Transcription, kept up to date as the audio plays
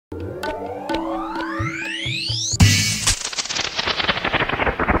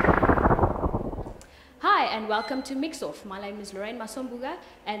welcome to Mix Off. My name is Lorraine Masombuga,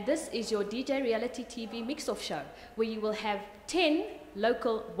 and this is your DJ Reality TV Mix Off show, where you will have 10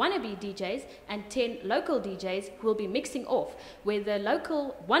 local wannabe DJs and 10 local DJs who will be mixing off, where the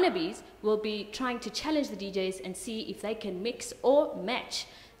local wannabes will be trying to challenge the DJs and see if they can mix or match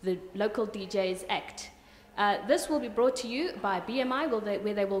the local DJ's act. This will be brought to you by BMI,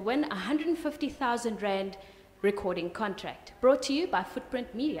 where they will win 150,000 Rand recording contract. Brought to you by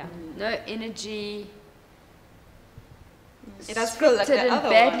Footprint Media. No energy. It does feel like the and other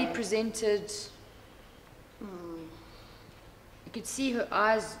badly one. presented. You could see her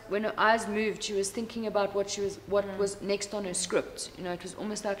eyes, when her eyes moved, she was thinking about what was next on her script. You know, it was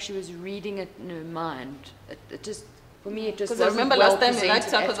almost like she was reading it in her mind. It just, for me, it just Because I wasn't remember well last time we liked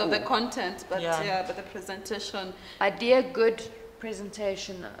her presented because at of the all. content, but yeah, but the presentation. Idea good,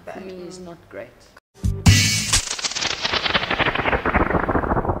 presentation for me is not great.